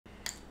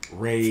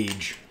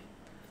Rage.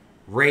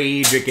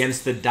 Rage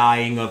against the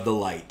dying of the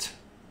light.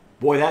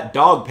 Boy, that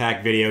dog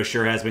pack video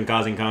sure has been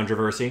causing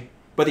controversy.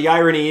 But the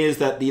irony is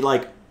that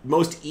the,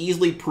 most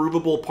easily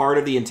provable part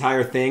of the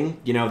entire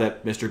thing,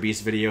 that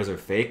MrBeast videos are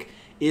fake,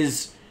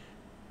 is,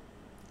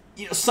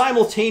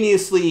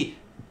 simultaneously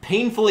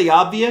painfully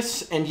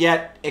obvious and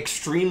yet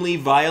extremely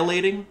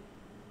violating.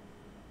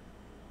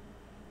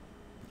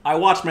 I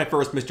watched my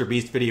first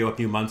MrBeast video a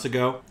few months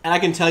ago, and I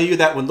can tell you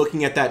that when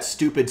looking at that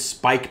stupid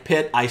spike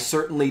pit, I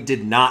certainly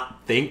did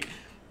not think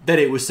that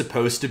it was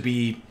supposed to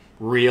be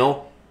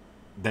real.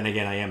 Then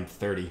again, I am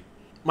 30.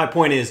 My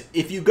point is,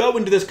 if you go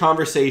into this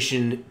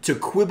conversation to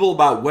quibble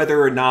about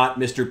whether or not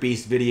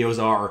MrBeast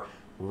videos are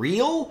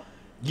real,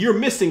 you're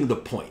missing the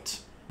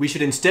point. We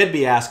should instead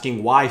be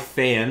asking why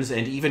fans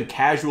and even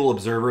casual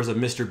observers of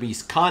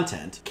MrBeast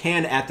content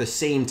can at the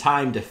same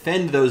time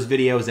defend those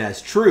videos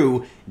as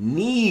true,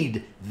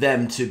 need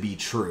them to be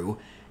true,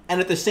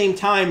 and at the same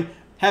time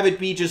have it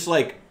be just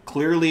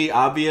clearly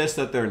obvious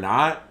that they're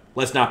not.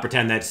 Let's not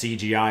pretend that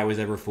CGI was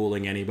ever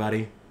fooling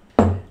anybody.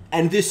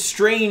 And this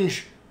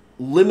strange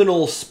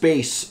liminal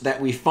space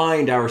that we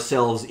find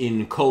ourselves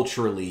in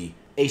culturally,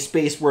 a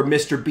space where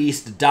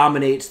MrBeast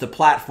dominates the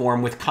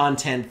platform with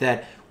content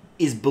that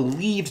is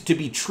believed to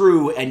be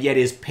true and yet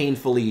is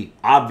painfully,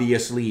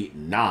 obviously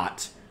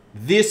not.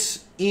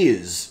 This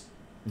is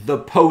the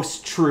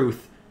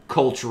post-truth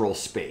cultural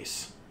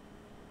space.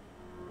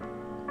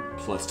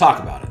 So let's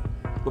talk about it.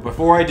 But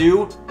before I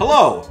do,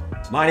 hello!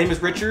 My name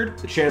is Richard,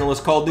 the channel is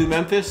called New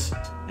Memphis,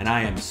 and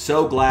I am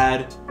so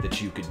glad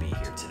that you could be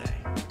here today.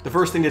 The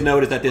first thing to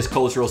note is that this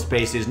cultural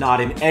space is not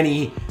in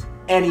any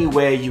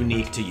way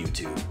unique to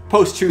YouTube.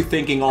 Post-truth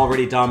thinking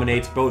already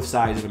dominates both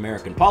sides of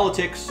American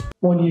politics.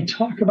 When you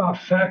talk about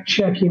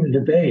fact-checking a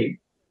debate,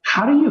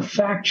 how do you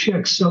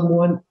fact-check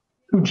someone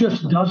who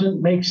just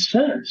doesn't make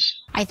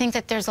sense? I think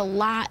that there's a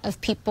lot of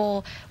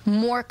people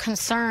more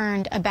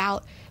concerned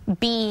about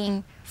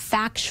being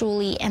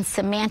factually and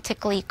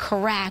semantically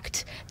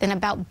correct than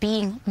about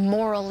being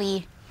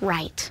morally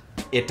right.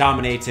 It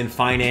dominates in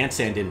finance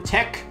and in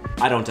tech.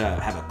 I don't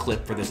have a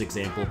clip for this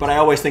example, but I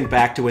always think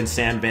back to when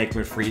Sam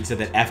Bankman-Fried said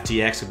that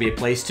FTX would be a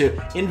place to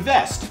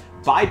invest,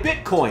 buy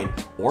Bitcoin,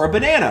 or a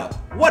banana,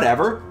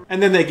 whatever,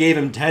 and then they gave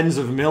him tens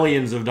of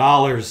millions of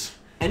dollars.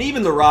 And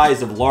even the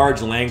rise of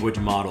large language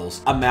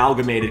models,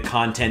 amalgamated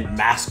content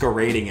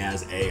masquerading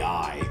as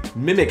AI,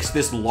 mimics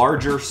this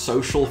larger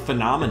social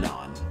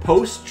phenomenon.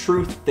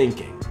 Post-truth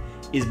thinking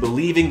is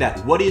believing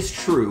that what is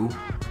true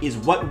is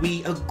what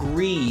we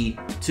agree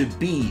to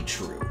be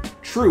true.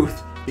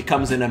 Truth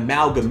becomes an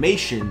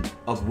amalgamation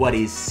of what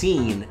is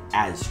seen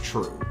as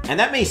true. And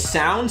that may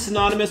sound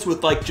synonymous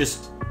with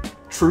just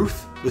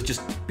truth, with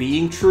just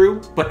being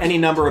true, but any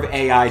number of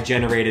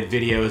AI-generated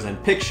videos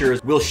and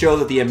pictures will show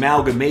that the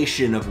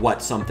amalgamation of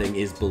what something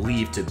is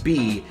believed to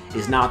be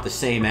is not the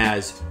same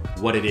as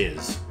what it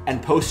is.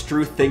 And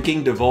post-truth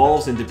thinking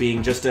devolves into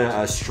being just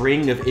a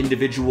string of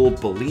individual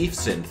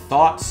beliefs and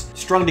thoughts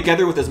strung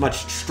together with as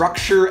much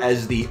structure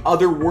as the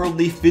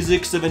otherworldly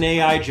physics of an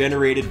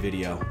AI-generated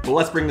video. But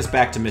let's bring this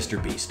back to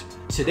MrBeast.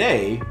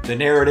 Today, the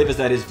narrative is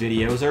that his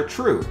videos are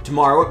true.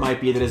 Tomorrow, it might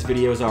be that his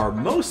videos are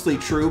mostly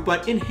true,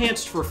 but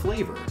enhanced for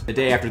flavor. The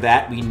day after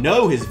that, we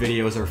know his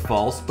videos are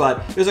false,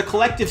 but there's a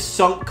collective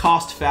sunk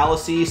cost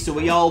fallacy, so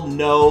we all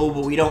know,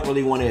 but we don't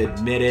really want to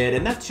admit it,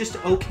 and that's just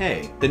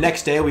okay. The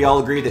next day, we all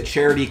agree that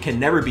charity can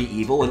never be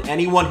evil, and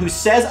anyone who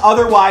says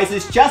otherwise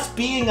is just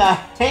being a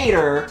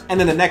hater. And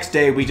then the next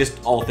day, we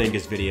just all think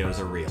his videos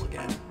are real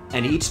again.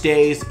 And each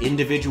day's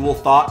individual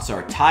thoughts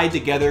are tied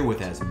together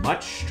with as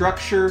much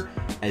structure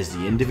as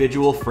the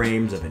individual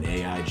frames of an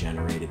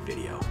AI-generated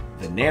video.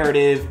 The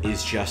narrative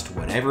is just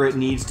whatever it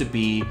needs to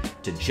be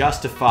to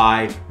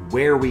justify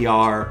where we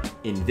are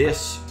in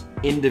this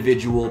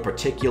individual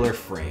particular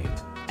frame.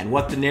 And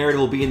what the narrative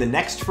will be in the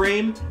next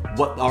frame,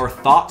 what our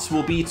thoughts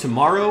will be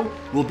tomorrow,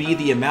 will be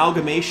the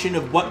amalgamation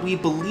of what we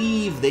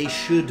believe they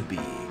should be.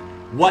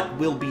 What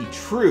will be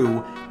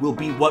true will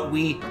be what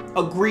we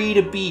agree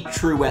to be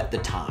true at the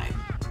time.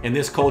 In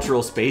this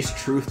cultural space,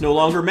 truth no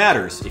longer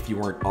matters, if you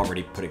weren't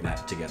already putting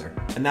that together.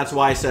 And that's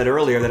why I said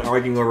earlier that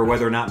arguing over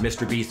whether or not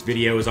MrBeast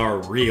videos are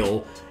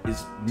real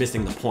is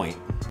missing the point.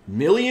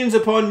 Millions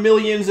upon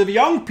millions of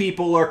young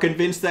people are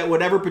convinced that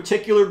whatever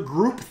particular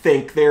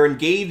groupthink they're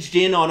engaged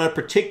in on a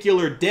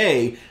particular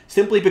day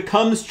simply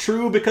becomes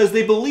true because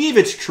they believe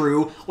it's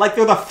true, like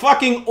they're the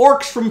fucking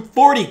orcs from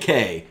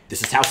 40K.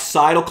 This is how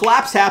societal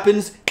collapse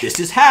happens. This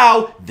is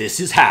how. This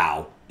is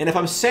how. And if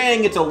I'm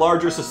saying it's a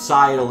larger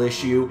societal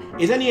issue,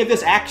 is any of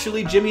this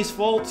actually Jimmy's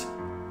fault?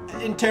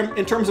 In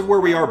terms of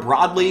where we are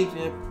broadly,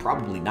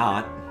 probably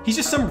not. He's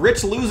just some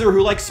rich loser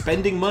who likes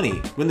spending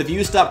money. When the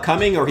views stop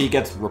coming or he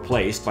gets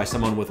replaced by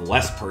someone with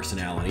less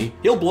personality,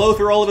 he'll blow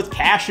through all of his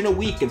cash in a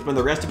week and spend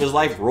the rest of his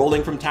life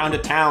rolling from town to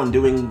town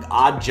doing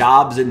odd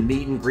jobs and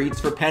meet and greets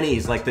for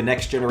pennies like the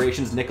next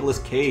generation's Nicolas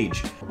Cage.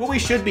 What we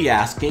should be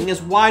asking is,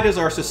 why does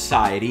our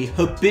society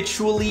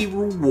habitually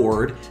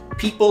reward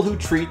people who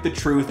treat the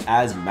truth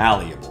as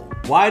malleable?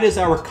 Why does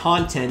our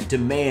content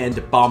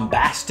demand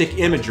bombastic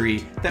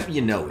imagery that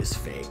you know is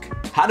fake?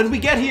 How did we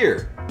get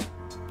here?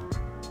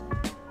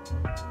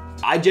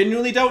 I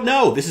genuinely don't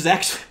know. This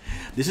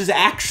is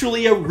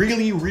actually a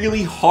really,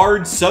 really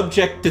hard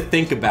subject to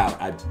think about.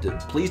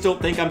 Please don't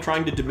think I'm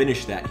trying to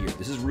diminish that here.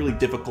 This is really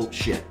difficult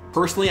shit.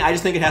 Personally, I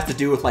just think it has to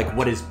do with like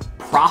what is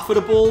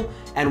profitable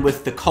and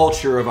with the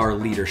culture of our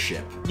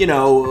leadership. You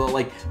know,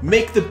 like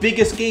make the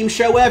biggest game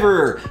show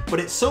ever, but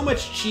it's so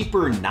much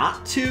cheaper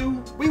not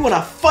to. We want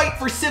to fight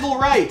for civil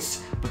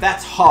rights, but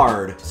that's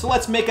hard. So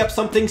let's make up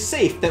something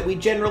safe that we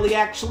generally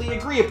actually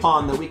agree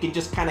upon that we can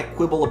just kind of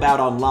quibble about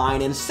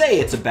online and say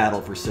it's a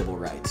battle for civil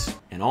rights.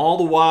 And all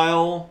the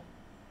while,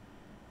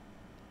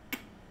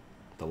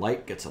 the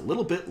light gets a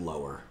little bit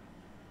lower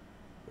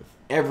with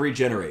every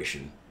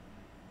generation.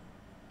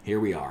 Here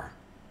we are.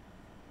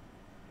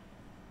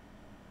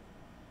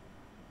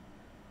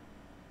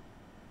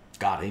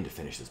 God, I need to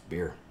finish this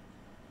beer.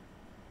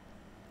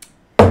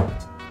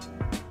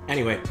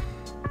 Anyway,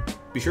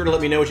 be sure to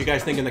let me know what you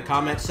guys think in the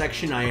comments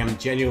section. I am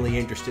genuinely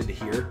interested to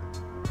hear.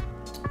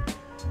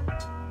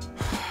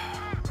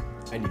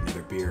 I need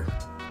another beer.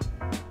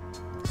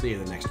 See you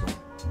in the next one.